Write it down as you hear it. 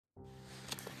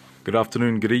Good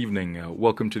afternoon, good evening.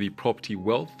 Welcome to the Property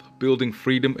Wealth, Building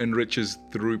Freedom and Riches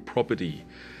Through Property.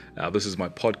 This is my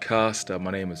podcast.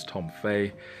 My name is Tom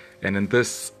Fay. And in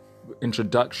this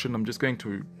introduction, I'm just going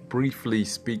to briefly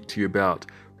speak to you about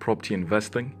property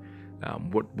investing,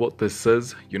 what this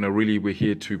is. Really we're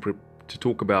here to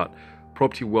talk about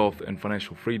property wealth and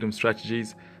financial freedom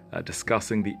strategies,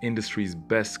 discussing the industry's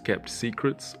best kept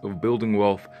secrets of building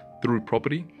wealth through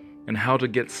property, and how to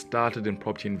get started in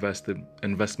property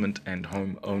investment and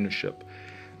home ownership.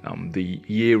 The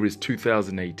year is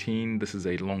 2018. This is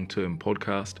a long-term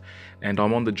podcast, and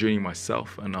I'm on the journey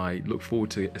myself, and I look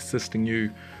forward to assisting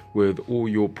you with all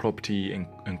your property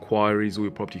inquiries, all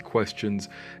your property questions,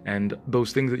 and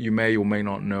those things that you may or may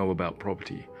not know about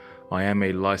property. I am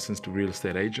a licensed real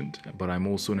estate agent, but I'm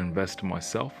also an investor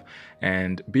myself,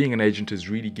 and being an agent has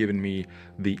really given me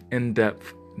the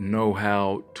in-depth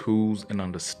know-how, tools, and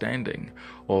understanding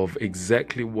of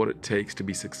exactly what it takes to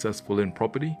be successful in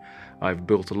property. I've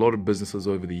built a lot of businesses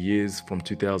over the years from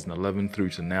 2011 through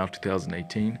to now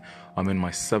 2018. I'm in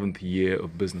my 7th year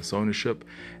of business ownership,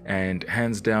 and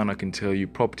hands down I can tell you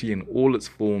property in all its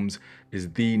forms is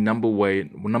the number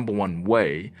one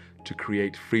way to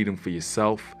create freedom for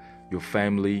yourself, your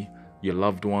family, your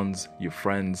loved ones, your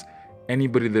friends,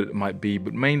 anybody that it might be,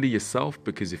 but mainly yourself,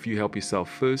 because if you help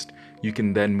yourself first, you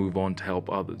can then move on to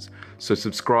help others. So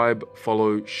subscribe,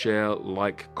 follow, share,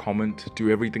 like, comment, do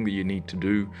everything that you need to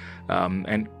do,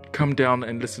 and come down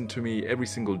and listen to me every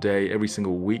single day, every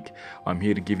single week. I'm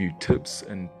here to give you tips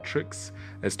and tricks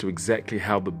as to exactly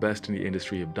how the best in the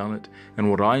industry have done it, and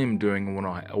what I am doing and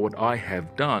what I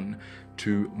have done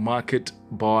to market,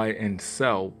 buy, and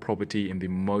sell property in the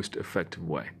most effective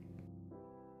way.